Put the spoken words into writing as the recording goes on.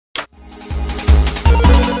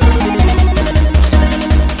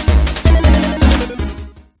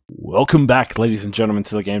Welcome back, ladies and gentlemen,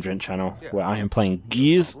 to the Gent channel, where I am playing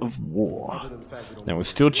Gears of War. Now, we're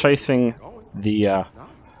still chasing the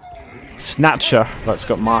Snatcher that's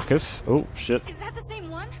got Marcus. Oh, shit. Is that the same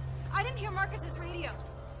one? I didn't hear Marcus's radio.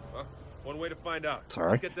 One way to find out.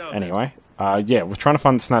 Sorry. Down anyway, yeah, we're trying to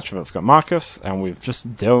find the Snatcher that's got Marcus, and we've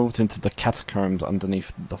just delved into the catacombs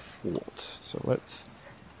underneath the fort. So let's,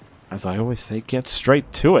 as I always say, get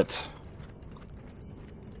straight to it.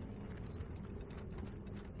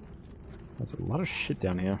 There's a lot of shit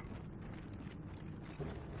down here.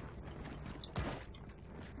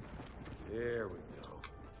 There we go.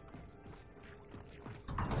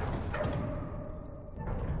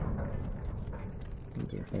 Is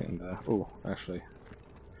there anything in there? Oh, actually.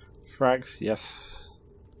 Frags, yes.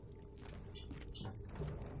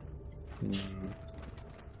 We'll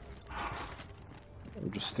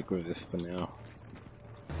just stick with this for now.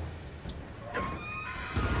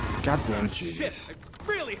 Goddamn Jesus. Shit, I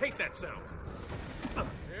really hate that sound.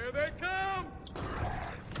 Here they come!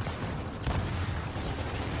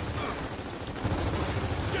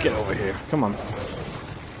 Get over here. Come on.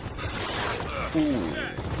 Ooh.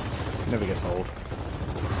 Never gets old.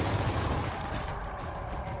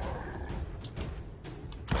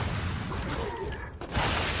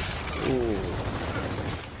 Ooh.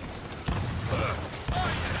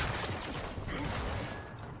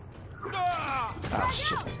 Ah,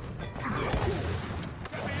 shit.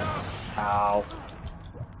 Ow.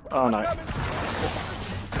 Oh no.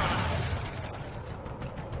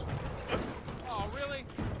 Oh, really?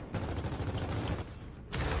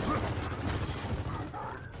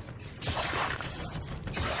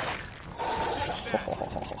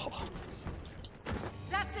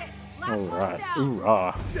 That's it. Last Alright. one's down.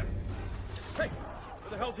 Hoorah. Shit. Hey, where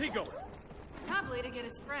the hell's he going? Probably to get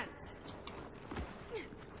his friends.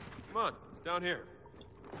 Come on, down here.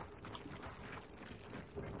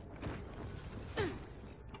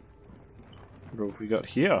 What have we got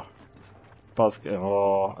here? Buzz.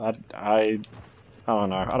 Oh, I don't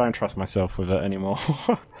know. I don't trust myself with it anymore.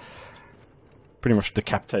 Pretty much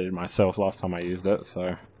decapitated myself last time I used it, so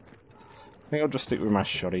I think I'll just stick with my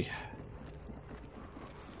shotty.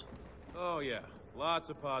 Oh yeah, lots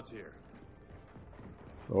of pods here.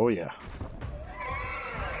 Oh yeah.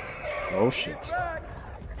 Oh shit.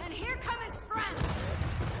 And here come his friends.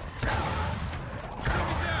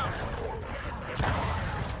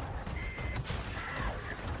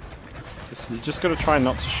 You just gotta try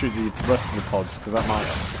not to shoot the rest of the pods, because that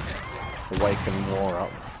might awaken more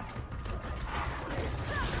up.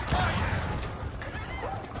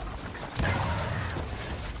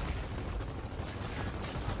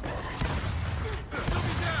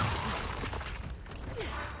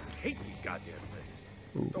 I hate these goddamn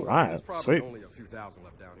things. Ooh, right, There's probably sweet. only a few thousand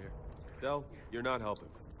left down here. Del, you're not helping.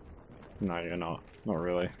 No, you're not. Not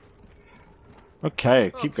really.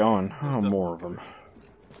 Okay, keep going. Oh, more of them.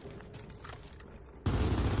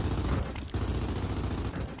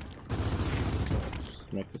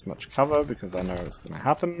 Just make as much cover because I know it's going to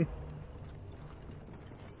happen.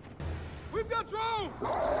 We've got drones!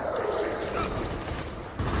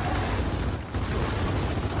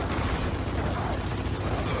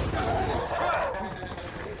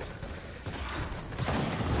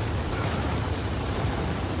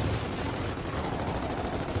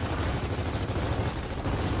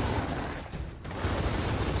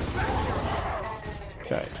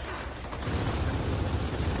 Okay.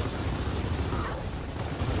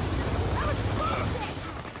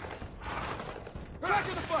 Back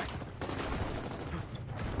in the fight!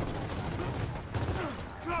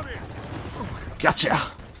 Come here!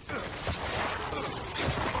 Gotcha!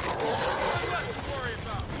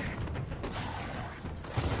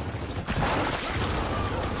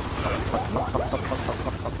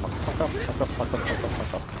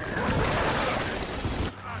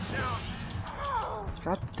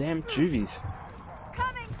 God damn juvies.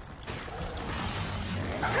 Coming.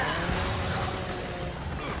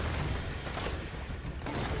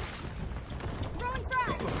 Throwing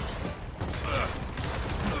frag.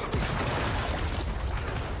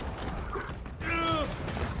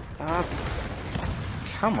 Ah,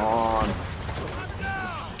 come on.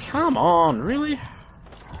 Come on, really?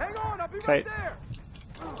 Hang on, I'll be Okay. right there!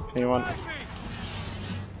 Anyone? Get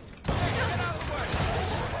out of the way!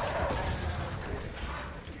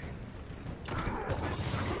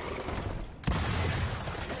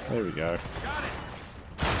 There we go. Got it!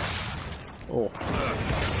 Oh,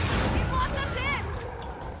 Lock us in.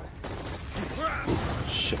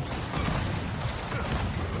 shit.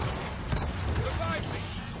 Revive me!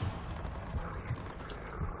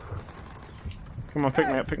 Come on, pick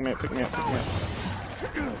me up, pick me up, pick me up, pick me up.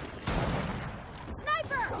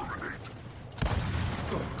 Sniper!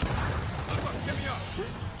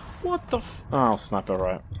 What the oh, sniper,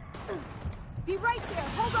 right. Be right there.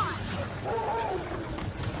 Hold on.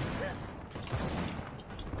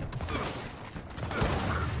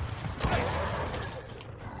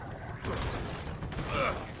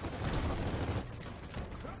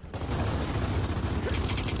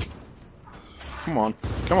 Come on.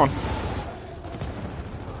 Come on.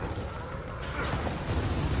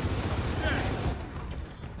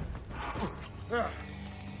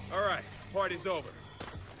 All right, party's over.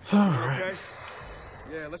 Alright. Okay?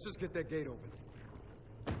 Yeah, let's just get that gate open.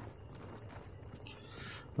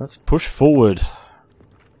 Let's push forward.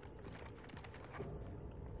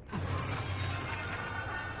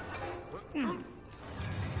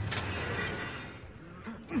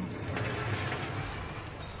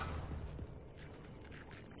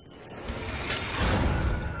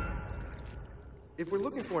 If we're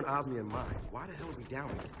looking for an osmium mine, why the hell are we down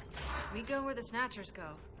here? We go where the Snatchers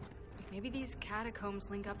go. Maybe these catacombs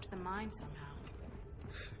link up to the mine somehow.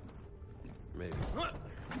 Maybe.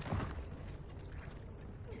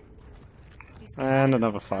 These And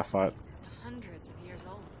another catacombs firefight. are hundreds of years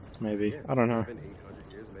old. Maybe. Yeah, I don't know. 700,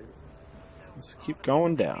 800 years, maybe. Let's keep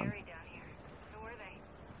going down.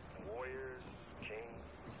 Warriors, kings,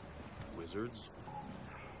 wizards.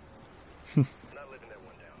 Not living that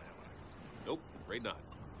one down, am I? Nope, afraid not.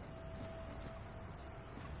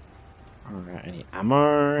 Alright, any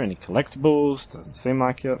ammo? Any collectibles? Doesn't seem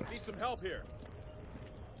like it. Need some help here.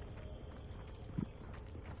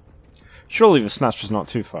 Surely the Snatcher's not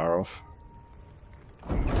too far off.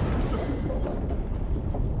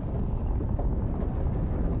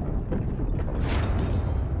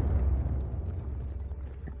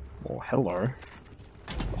 Oh, hello.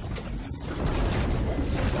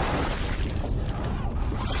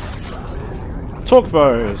 Torque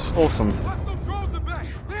bows! Awesome. Hostile drones are back.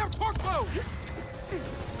 They have torque bows.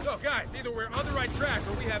 So, guys, either we're on the right track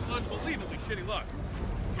or we have unbelievably shitty luck.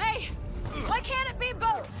 Hey, why can't it be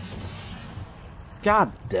both?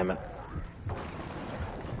 God damn it.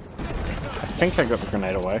 I think I got the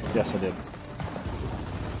grenade away. Yes, I did.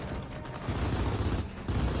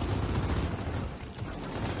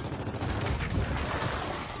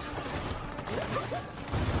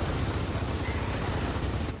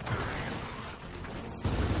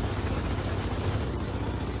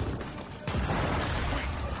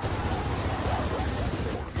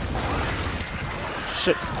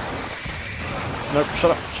 Shit. Nope,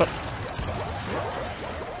 shut up, shut up.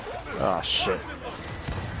 Ah, shit.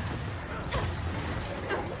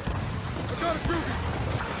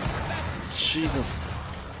 Jesus.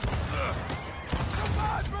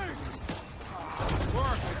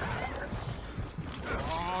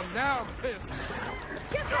 Oh, now I'm pissed.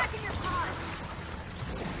 Get back in your car.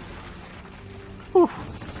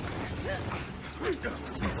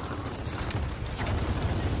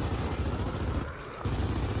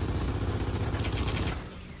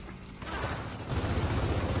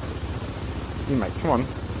 You mate, come on.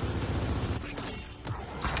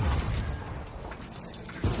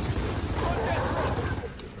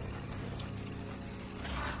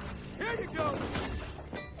 Here you go.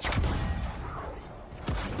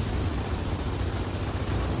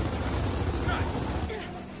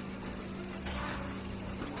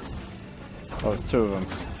 Oh, there's two of them.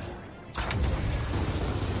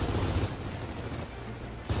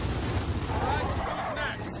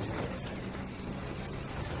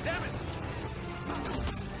 Damn it.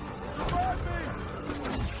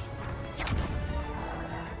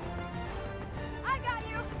 I got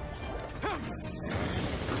you.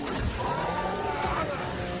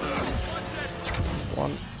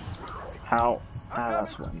 One. Ow. Ah,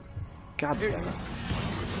 that's one. God damn it.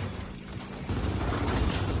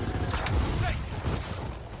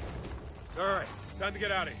 All right, time to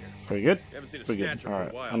get out of here. Pretty good? Haven't seen a Pretty good. snatcher for a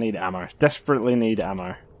Alright, while. I need ammo. Desperately need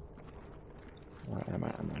ammo. Right,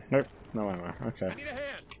 ammo. Nope, no ammo. Okay. I need a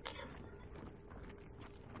hand.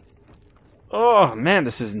 Oh, man,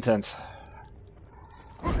 this is intense.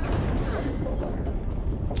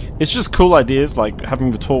 It's just cool ideas, like having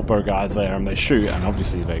the torque bow guys there and they shoot, and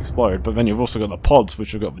obviously they explode, but then you've also got the pods,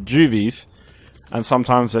 which have got the juvies, and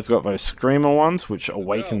sometimes they've got those screamer ones, which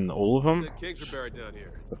awaken all of them. The kings are buried down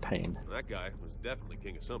here. It's a pain. That guy was definitely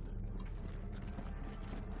king of something.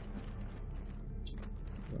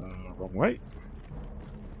 Wrong way.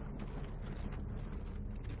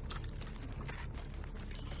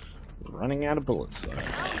 Running out of bullets, though. There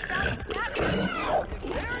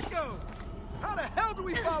it goes! How the hell do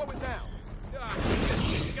we follow it down? Ah,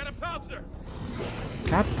 you got a pouncer.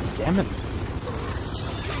 God damn it.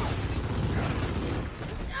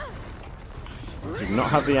 I do not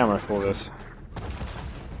have the ammo for this.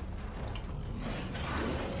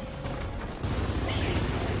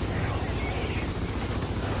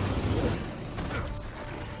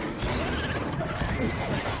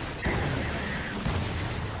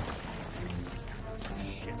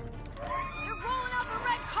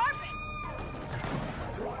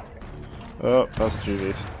 Oh, that's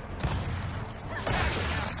Judy's.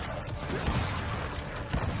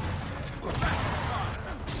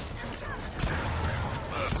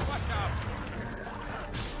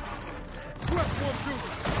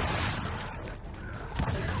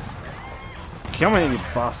 Come on, you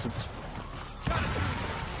bastards.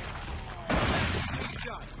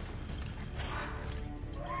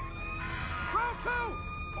 Round two!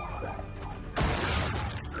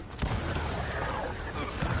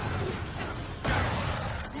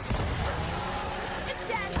 It's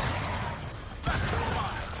dead.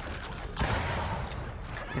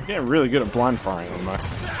 I'm getting really good at blind firing on my.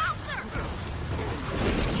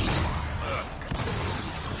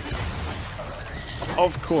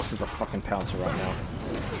 Of course there's a fucking pouncer right now.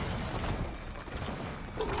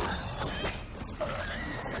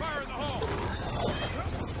 Fire in the hole!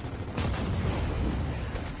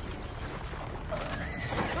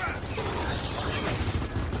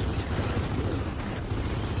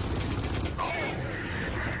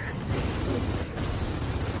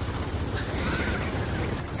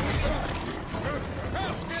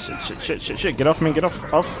 Shit, get off me, get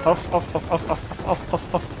off, off.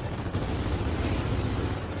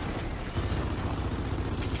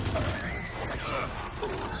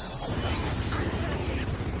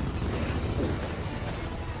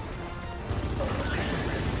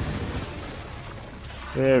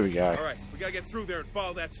 There we go. Alright, we gotta get through there and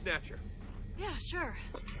follow that snatcher. Yeah, sure.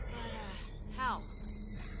 But, how?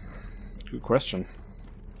 Good question.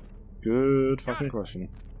 Good fucking question.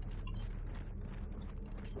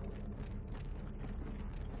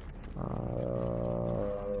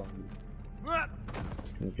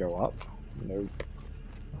 Can we go up? Nope.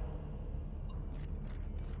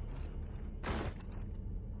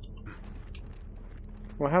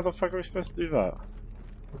 Well, how the fuck are we supposed to do that?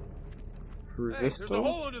 Through Hey, this there's door? a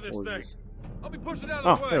hole under this Or thing. this- I'll be pushing out of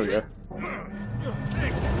Oh, the way. there we go.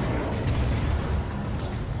 Thanks.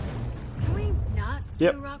 Can we not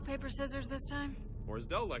Yep. do rock, paper, scissors this time? Or as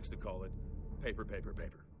Dell likes to call it, paper, paper,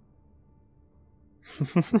 paper.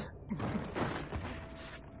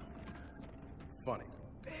 Funny.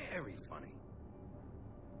 Very funny.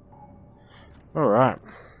 Alright.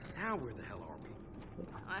 Now where the hell are we?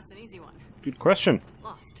 Oh, that's an easy one. Good question.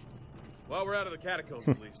 Lost. Well, we're out of the catacombs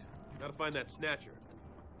at least. Gotta find that snatcher.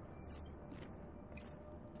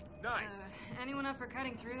 Nice. Anyone up for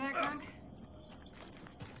cutting through that gunk?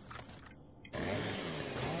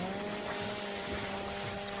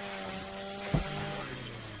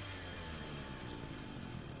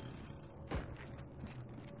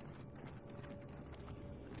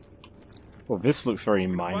 Well, this looks very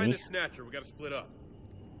Find miney. the snatcher. We gotta split up.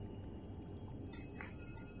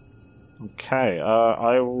 Okay,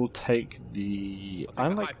 I will take the... I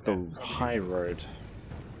the like high the path. high road.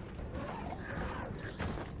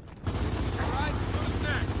 Alright, go to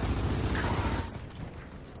snack.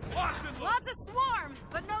 Lots and Lots of swarm,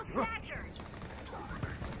 but no snatcher.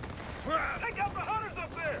 Take out the hunters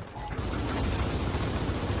up there!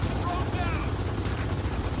 Throw down.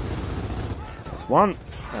 That's one.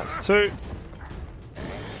 That's two.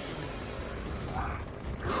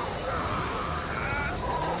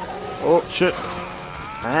 Oh, shit.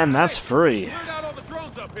 And that's free. Cleared out all the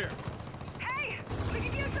drones up here. Hey, we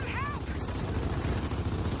can use some help.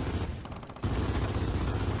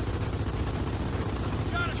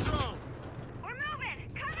 Got a drone. We're moving.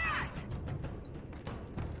 Come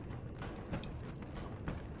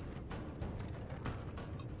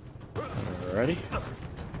on. Alrighty.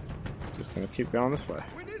 Just gonna keep going this way.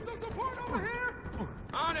 We need some support over here!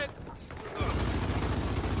 On it.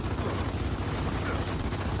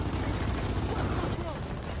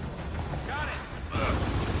 Got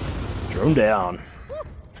it. Drone down.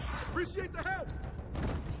 Appreciate the help!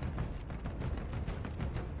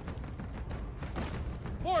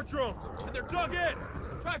 More drones, and they're dug in.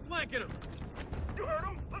 Try flanking them. You heard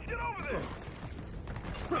him? Let's get over there!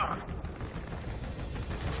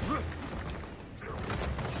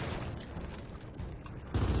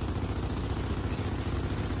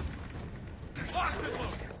 Lock and load.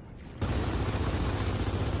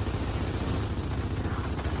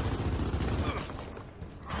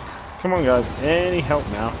 Come on, guys. Any help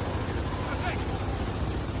now?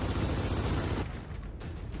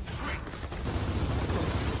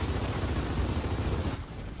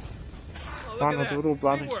 Oh, look Fine, at I'll that. do it all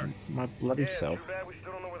bloody, Teamwork. my bloody Yeah, self. too bad we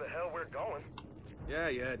still don't know where the hell we're going.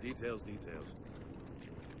 Yeah, details.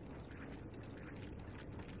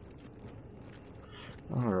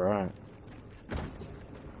 Alright.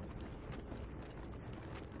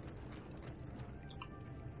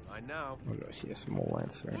 I know. We've got here some more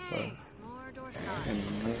Lancer info. Hey, more door stops. And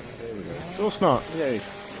there we go. Door snot! Yay!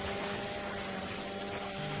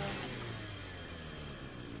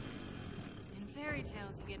 fairy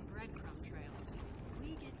tales, you get breadcrumb trails. We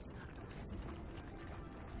get snot.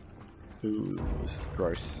 Ooh, this is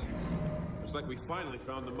gross. Looks like we finally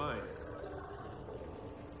found the mine.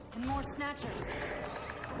 And more snatchers.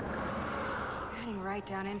 Heading right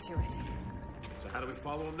down into it. So how do we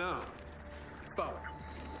follow him now? Follow.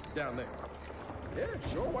 Down there. Yeah,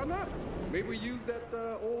 sure, why not? Maybe we use that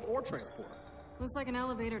old ore transporter. Looks like an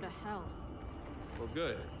elevator to hell. Well,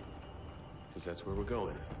 good. Because that's where we're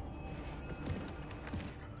going.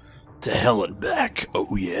 To hell and back,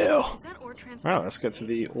 oh yeah. Is that ore transporter? Well, let's get to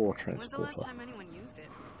the ore When's the last transporter. time anyone used it?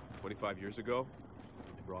 25 years ago,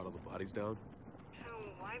 they brought all the bodies down. So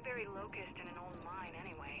why bury Locust in an old mine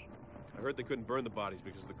anyway? I heard they couldn't burn the bodies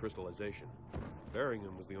because of the crystallization. Burying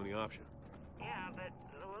them was the only option. Yeah, but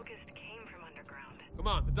the Locust came from underground. Come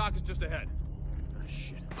on, the dock is just ahead. Oh,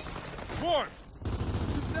 shit. Form! You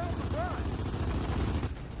sound surprised.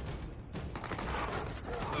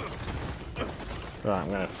 Right,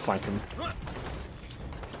 I'm gonna flank him.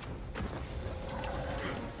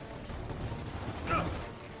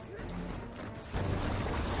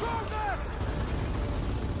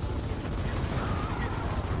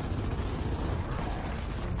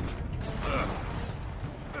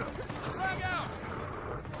 Drag out!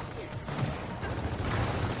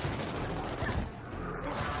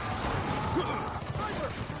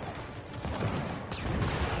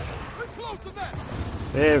 We're close to that.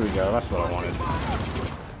 There we go, that's what I wanted.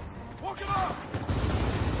 Walk it up.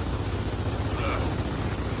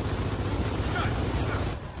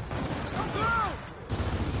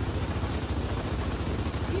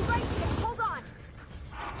 Be right here. Hold on.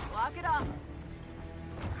 Lock it up.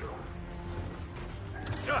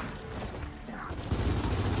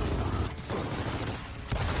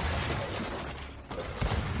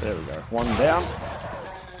 There we go. One down.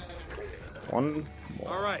 One more.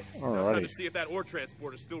 All right. Now time Alrighty. to see if that ore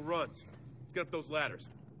transporter still runs. Let's get up those ladders.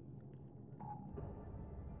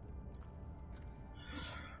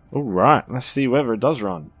 Alright, let's see whether it does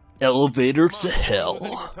run. Elevator to Don't lose any hell.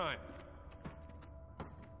 more time.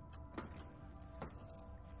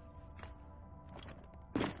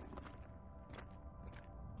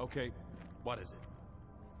 Okay, what is it?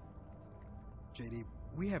 JD,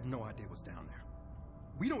 we have no idea what's down there.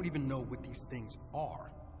 We don't even know what these things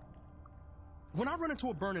are. When I run into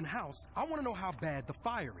a burning house, I want to know how bad the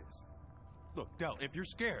fire is. Look, Del, if you're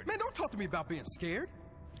scared... Man, don't talk to me about being scared.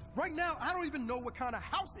 Right now, I don't even know what kind of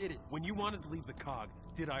house it is. When you wanted to leave the cog,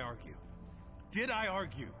 did I argue? Did I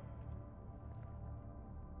argue?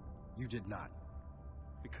 You did not.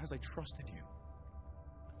 Because I trusted you.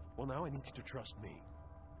 Well, now I need you to trust me.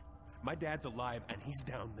 My dad's alive, and he's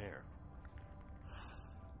down there.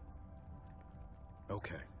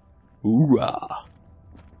 Okay. Hoorah.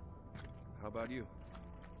 How about you?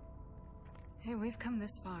 Hey, we've come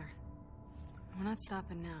this far. We're not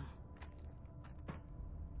stopping now.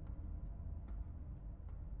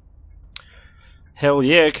 Hell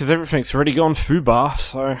yeah, because everything's already gone foobar,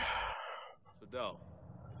 so... So, Del,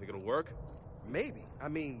 you think it'll work? Maybe. I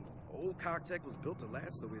mean, old Cogtech was built to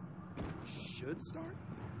last, so it should start.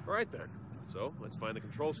 All right, then. So, let's find the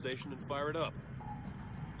control station and fire it up.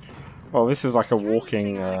 Well, this is like a Turns this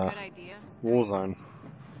walking thing out a good idea. war zone.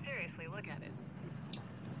 Seriously, look at it.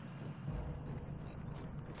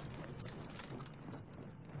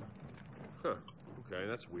 Huh. Okay,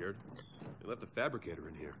 that's weird. They left the fabricator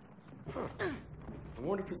in here. I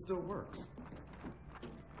wonder if it still works.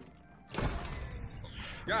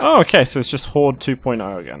 Oh, okay, so it's just Horde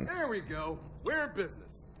 2.0 again. There we go. We're in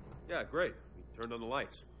business. Yeah, great. We turned on the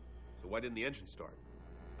lights. So why didn't the engine start?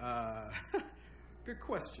 Good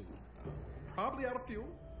question. Probably out of fuel.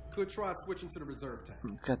 Could try switching to the reserve tank.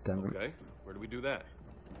 God damn it. Okay, where do we do that?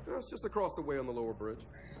 It's just across the way on the lower bridge.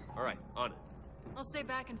 All right, on it. I'll stay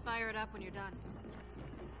back and fire it up when you're done.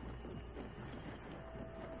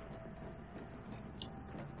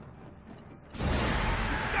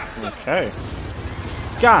 Okay.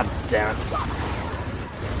 God damn it.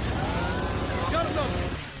 Got another.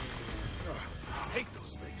 I hate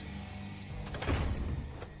those things.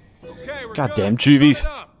 Okay, we're Goddamn good. juvies.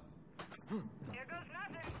 Start it up. Here goes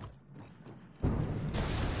nothing.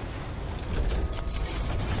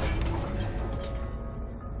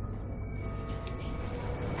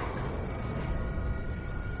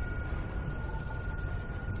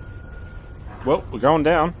 Well, we're going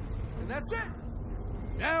down. And that's it.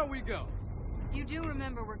 Now we go. You do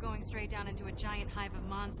remember we're going straight down into a giant hive of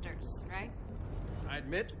monsters, right? I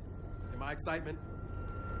admit, in my excitement,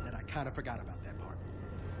 that I kind of forgot about that part.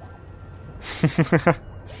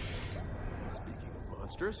 Speaking of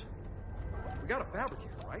monsters, We got a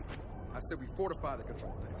fabricator, right? I said we fortify the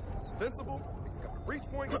control deck. It's defensible, we can cover breach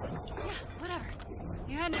points? Yeah, whatever.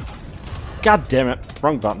 You had to... God damn it.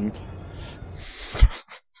 Wrong button.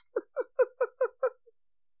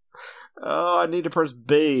 Oh, I need to press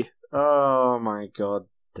B. Oh my god.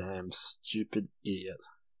 Damn stupid idiot.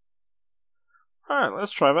 Alright,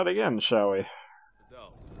 let's try that again, shall we?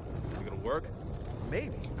 Adele, you gonna work?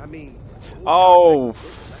 Maybe. I mean... Oh,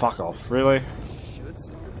 fuck off. Really? Should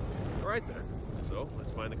start. All right then. So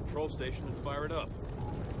let's find the control station and fire it up.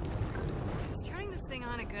 Is turning this thing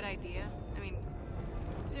on a good idea? I mean,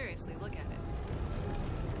 seriously, look at it.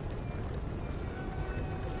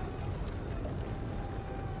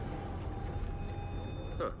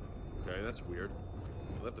 Huh. Okay, that's weird.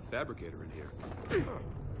 We left the fabricator in here.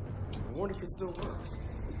 I wonder if it still works.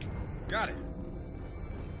 Got it.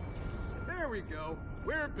 There we go.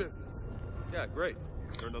 We're in business. Yeah, great.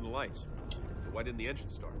 Turned on the lights. So why didn't the engine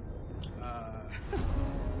start?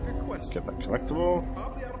 Good question. Get that collectible.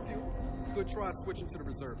 Probably out of fuel. Could try switching to the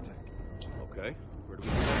reserve tank. Okay. Where do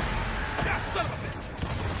we go? Ah, son of a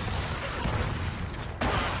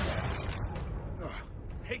bitch! Ugh,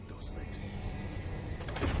 hate those things.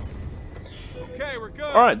 Okay, we're good.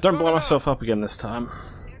 Alright, don't blow Coming myself up again this time.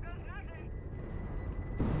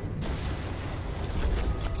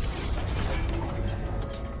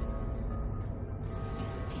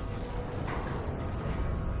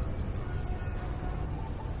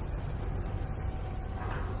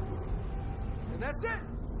 And that's it.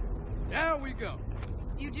 Down we go.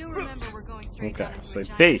 You do remember we're going straight Okay, down into so a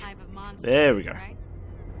giant B. hive of monsters, There we go. right?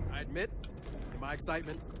 I admit, in my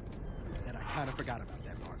excitement, that I kind of forgot about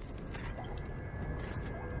that part.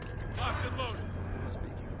 Locked and loaded.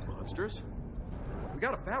 Speaking of monsters, We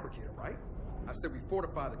got a fabricator, right? I said we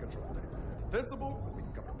fortify the control deck. It's defensible. We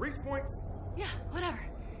can cover breach points. Yeah, whatever.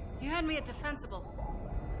 You had me at defensible.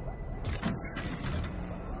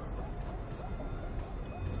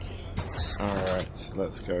 Alright, so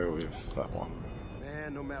let's go with that one.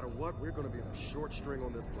 Man, no matter what, we're going to be on a short string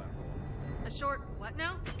on this platform. A short what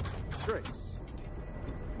now? String.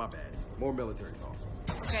 My bad. More military talk.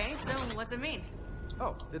 Okay, so what's it mean?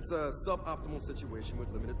 Oh, it's a suboptimal situation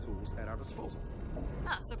with limited tools at our disposal.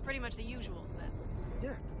 Ah, so pretty much the usual then.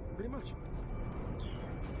 Yeah, pretty much.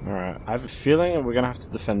 Alright, I have a feeling we're gonna have to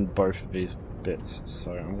defend both of these bits,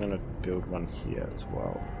 so I'm gonna build one here as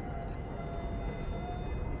well.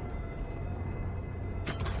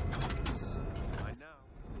 I know.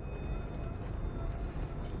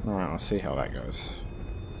 Alright, let's see how that goes.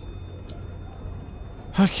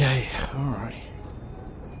 Okay, alrighty.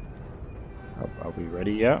 Are we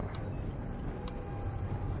ready yet?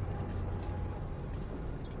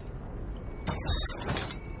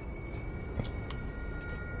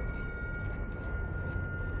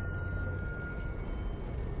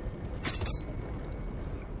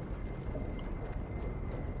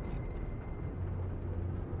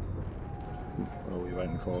 What are we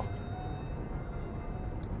waiting for?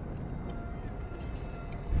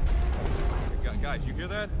 Guys, you hear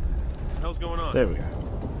that? What the hell's going on? There we go.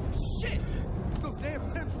 Shit! It's those damn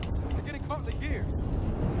tendrils. They're getting caught in the gears.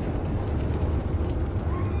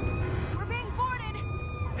 We're being boarded!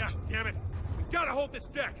 God damn it! We gotta hold this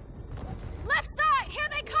deck! Left side! Here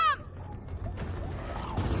they come!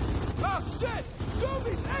 Oh, shit!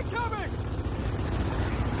 Zombies incoming!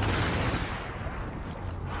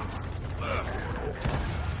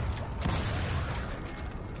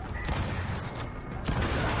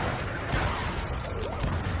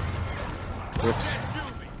 Whoops.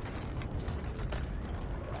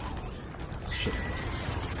 Shit.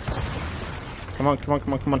 Come on, come on,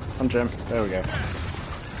 come on, come on. Unjam. There we go.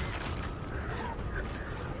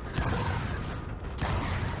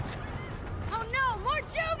 Oh no! More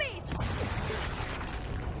juvies!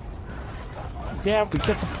 Yeah, we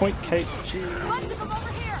get the point, Kate. Jeez. Bunch of them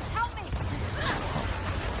over here! Help me!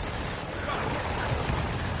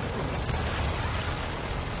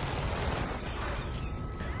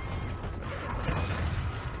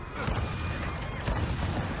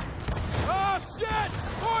 Oh, shit!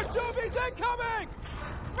 More zombies incoming!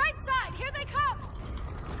 Right side! Here they come!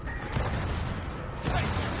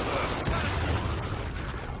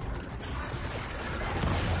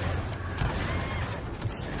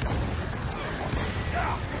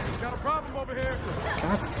 Got a problem over here.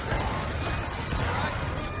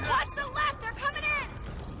 Watch the left! They're coming in!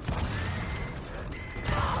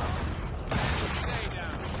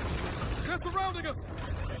 They're surrounding us.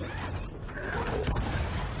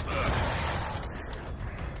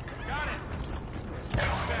 Got it!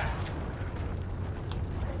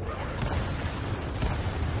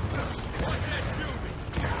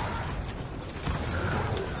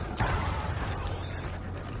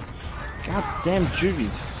 God damn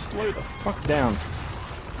juvies. Slow the fuck down.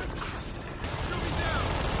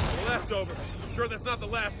 that's over. Sure that's not the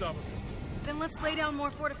last of them. Then let's lay down more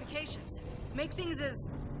fortifications. Make things as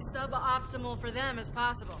suboptimal for them as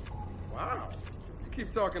possible. Wow. You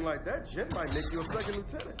keep talking like that, Gent might make you a second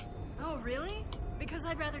lieutenant. Oh, really? Because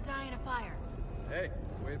I'd rather die in a fire. Hey,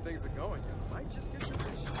 the way things are going, you might just get your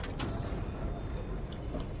wish.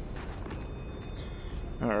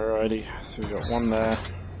 Alrighty, so we got one there.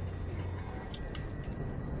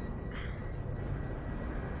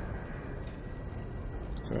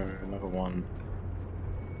 So another one.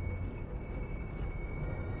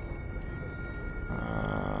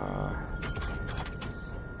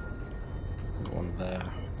 One there.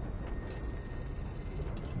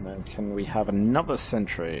 And then can we have another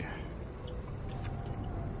sentry?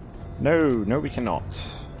 No, no we cannot.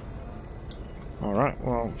 Alright,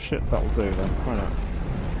 well shit, that'll do then. Why not?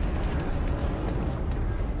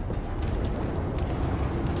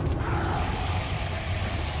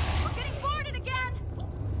 We're getting boarded again!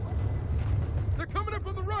 They're coming in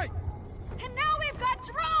from the right! And now we've got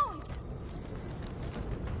drones!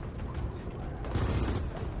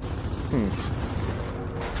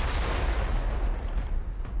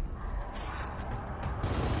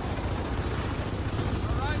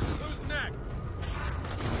 Alright, who's next?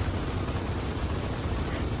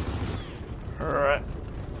 Alright.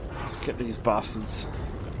 Let's get these bastards.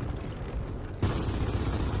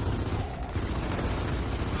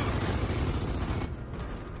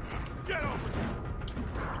 Get over here!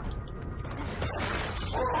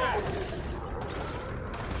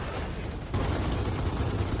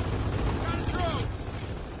 Got a drone!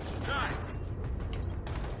 Nice!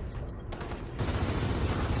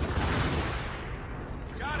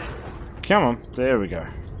 Got it! Come on, there we go.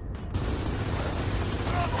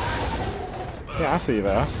 Yeah, I see you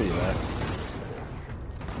there, I see you there.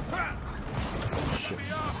 Shit.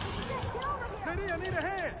 Penny, I need a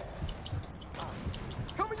hand!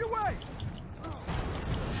 Coming your way!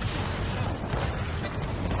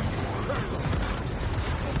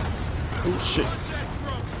 Oh shit.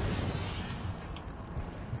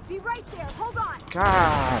 Be right there, hold on!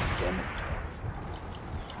 God damn it.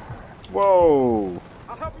 Whoa.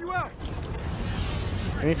 I'll help you out!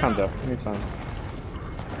 Anytime, though. Anytime.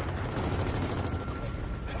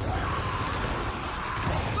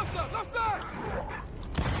 Left side, left side!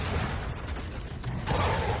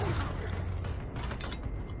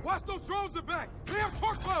 Watch those drones in back! They have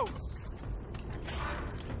torque bows!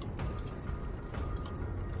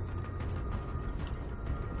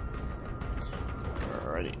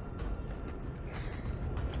 Alrighty.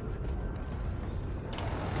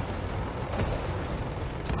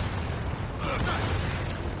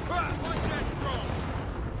 Watch that drone!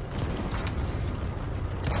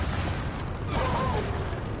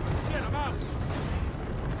 Get him out!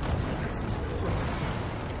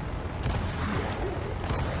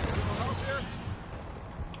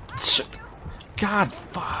 Shit. God,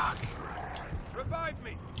 fuck. Revive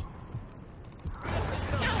me!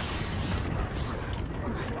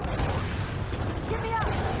 Get me up!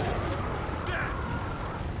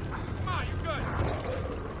 Come on, you good?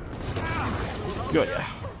 Good, yeah.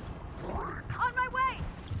 On my way!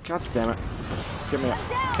 God damn it. Get me up.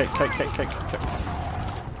 Kick. Okay.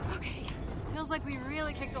 Feels like we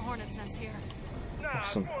really kicked the hornet's nest here.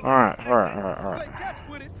 Awesome. Alright. Play catch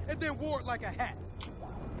with it and then ward like a hat.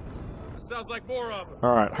 Sounds like more of them.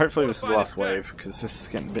 Alright, hopefully this is the last wave, because this is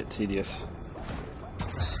getting a bit tedious.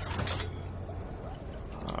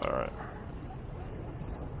 Alright.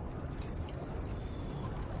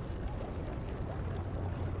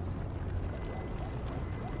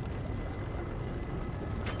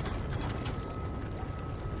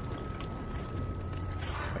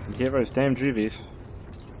 I can hear those damn juvies.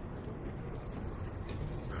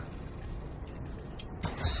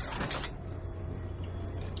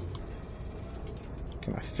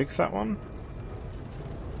 Can I fix that one?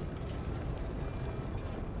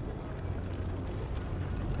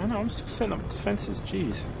 Oh no, I'm still setting up defenses,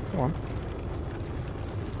 jeez. Come on.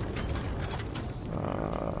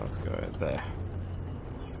 Let's go there.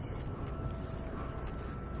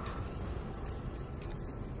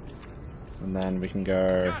 And then we can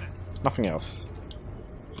go... Nothing else.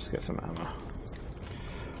 Just get some ammo.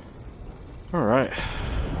 Alright.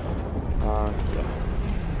 Yeah.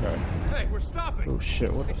 Go. Hey, we're stopping! Oh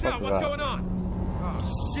shit, what the Hey, fuck Sal, was what's that? going on? Oh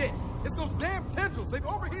shit! It's those damn tendrils! They've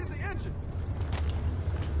overheated the engine!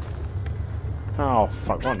 Oh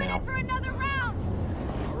fuck, what Coming now? in for another round!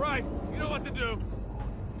 Alright, you know what to do.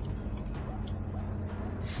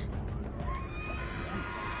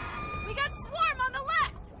 We got swarm on the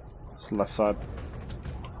left! It's the left side.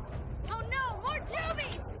 Oh no, more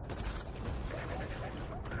juvies!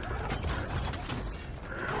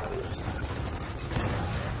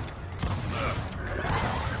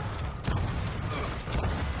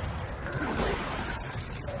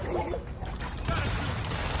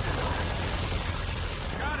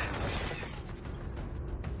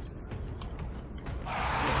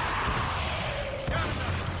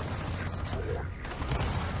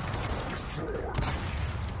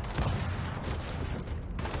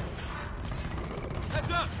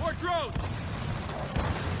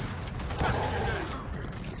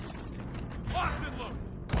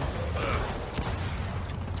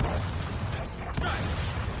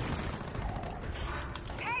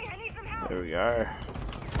 go.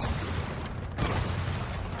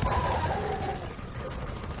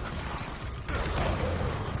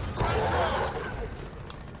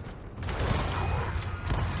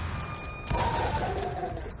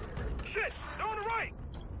 Shit! They're on the right!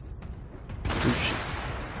 Oh shit.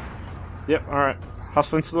 Yep, alright.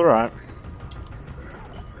 Hustling to the right.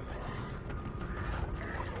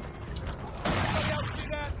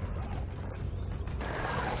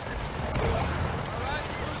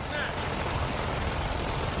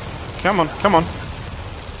 Come on, come on.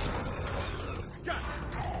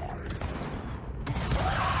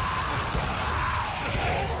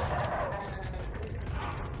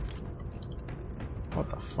 What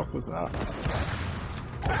the fuck was that?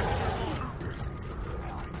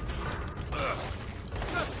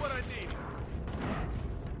 That's what I need.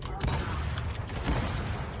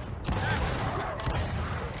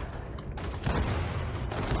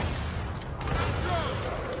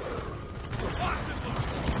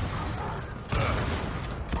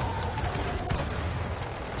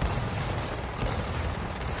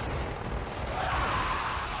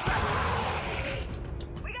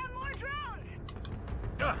 We got more drones!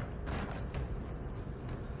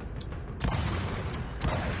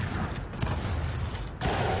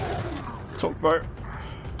 Talk boat.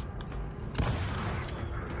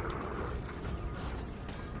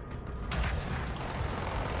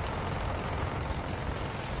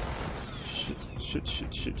 Shit, shit,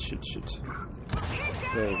 shit, shit, shit, shit.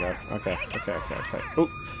 There we go. Okay, okay, okay, okay. Oh!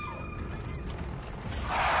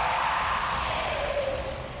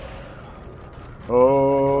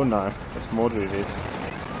 Oh no, there's more duties.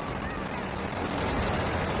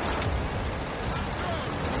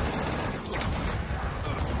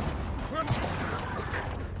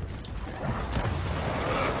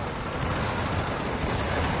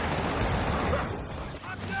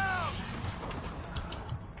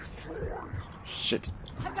 Shit.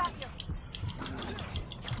 I got you.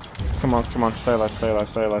 Come on, come on, stay alive, stay alive,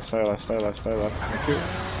 stay alive, stay alive, stay alive, stay alive. Thank you.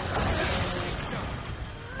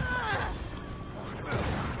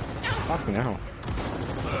 Fucking hell.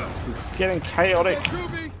 This is getting chaotic.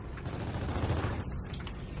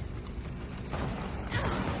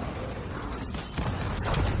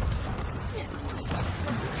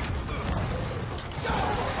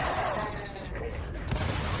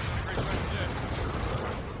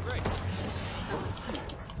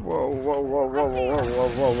 Whoa, whoa, whoa, whoa, whoa, whoa,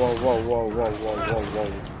 whoa, whoa, whoa, whoa, whoa, whoa, whoa,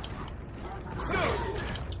 whoa.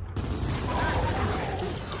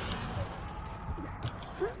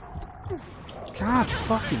 God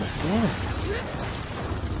fucking damn it.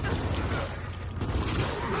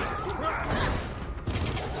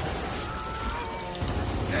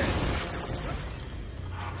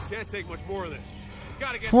 Can't take much more of this.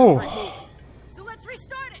 Gotta get Whew. this thing moving. So let's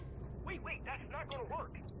restart it! Wait, that's not gonna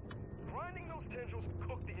work. Grinding those tendrils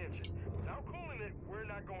cooked the engine. Without cooling it, we're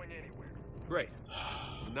not going anywhere. Great.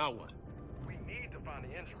 So now what? We need to find the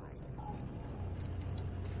engine room.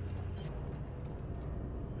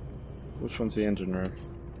 Which one's the engine room?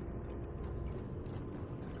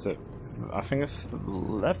 Is it? I think it's the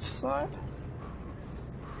left side?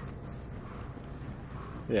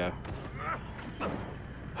 Yeah.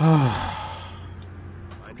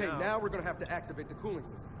 Okay, now we're gonna have to activate the cooling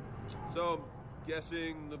system. So, I'm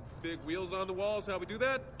guessing the big wheels on the walls, how we do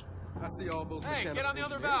that? I see all those Hey, mechanical get on the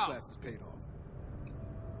other engineering valve. classes paid off.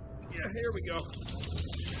 Yeah, here we go.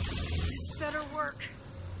 Better work.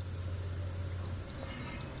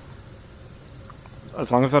 As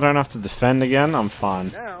long as I don't have to defend again, I'm fine.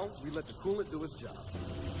 Now, we let the coolant do its job.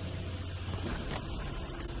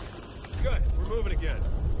 Good, we're moving again.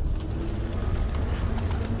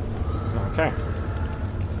 Okay.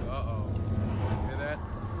 Uh-oh. Hear that?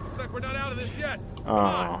 Looks like we're not out of this yet.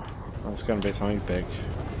 Oh, that's gonna be something big.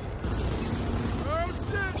 Oh,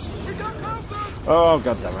 shit! We got Alpha! Oh,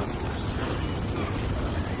 god damn it.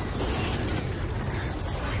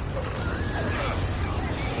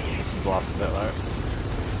 This is the last bit though.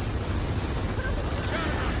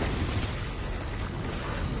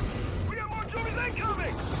 We got more zombies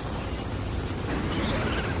incoming!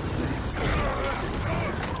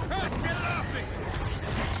 Hey, get it off me!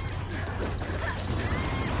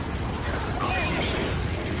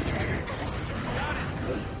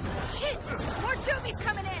 Shit! More zombies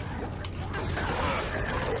coming in!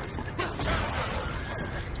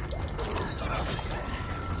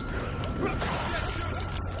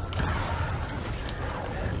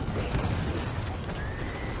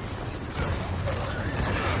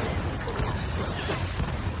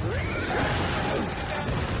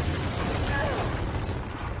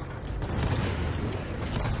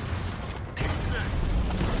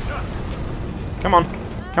 Come on,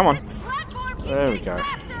 come on. Platform! There we go.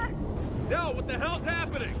 Dell, what the hell's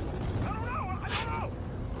happening? I don't know.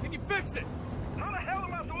 Can you fix it? How the hell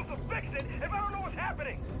am I supposed to fix it if I don't know what's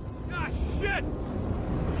happening? Ah, shit!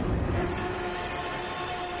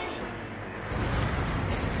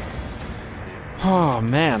 Oh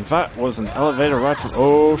man, that was an elevator right from.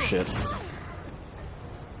 Oh shit.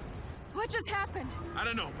 What just happened? I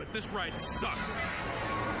don't know, but this ride sucks.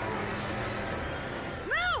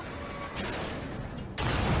 Move!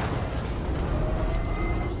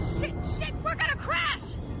 Shit, we're gonna crash!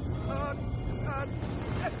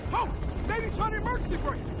 Oh! Maybe try the emergency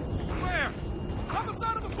brake! Where? On the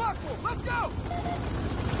side of the platform! Let's go!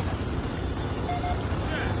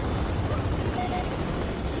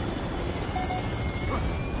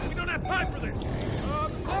 We don't have time for this.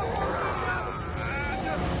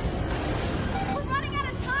 We're running out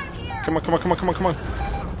of time here! Come on.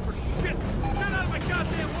 For shit! Get out of my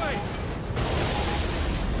goddamn way!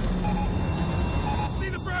 See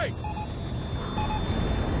the brake!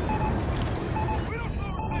 We don't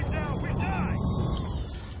slow this thing down, we die.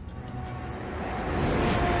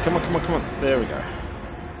 Come on. There we go.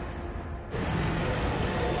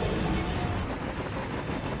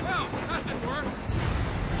 Well, that didn't work.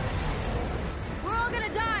 We're all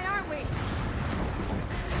gonna die, aren't we?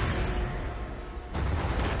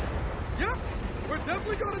 Yep! We're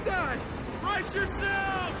definitely gonna die! Brace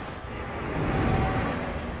yourself!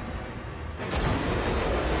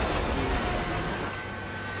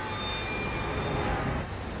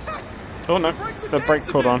 Oh no, the brake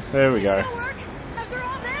caught on. There we go. Still work? After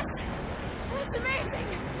all this? That's amazing!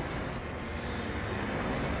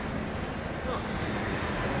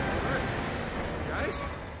 Guys?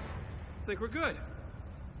 I think we're good.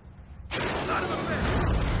 Son of a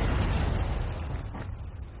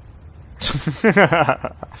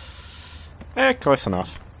bitch! Close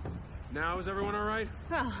enough. Now, is everyone alright?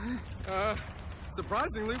 Well,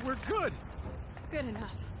 Surprisingly, we're good. good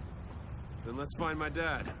enough. Then let's find my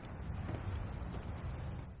dad.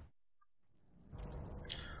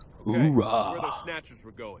 Okay, Hoorah. where those snatchers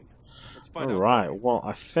were going. Let's find out. Alright, well,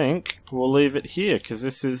 I think we'll leave it here because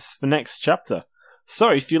this is the next chapter. So,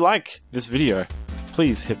 if you like this video,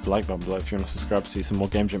 please hit the like button below. If you want to subscribe to see some more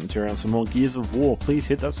Game Gent material and some more Gears of War, please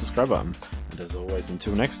hit that subscribe button. And as always,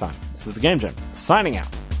 until next time, this is the Game Gent, signing out.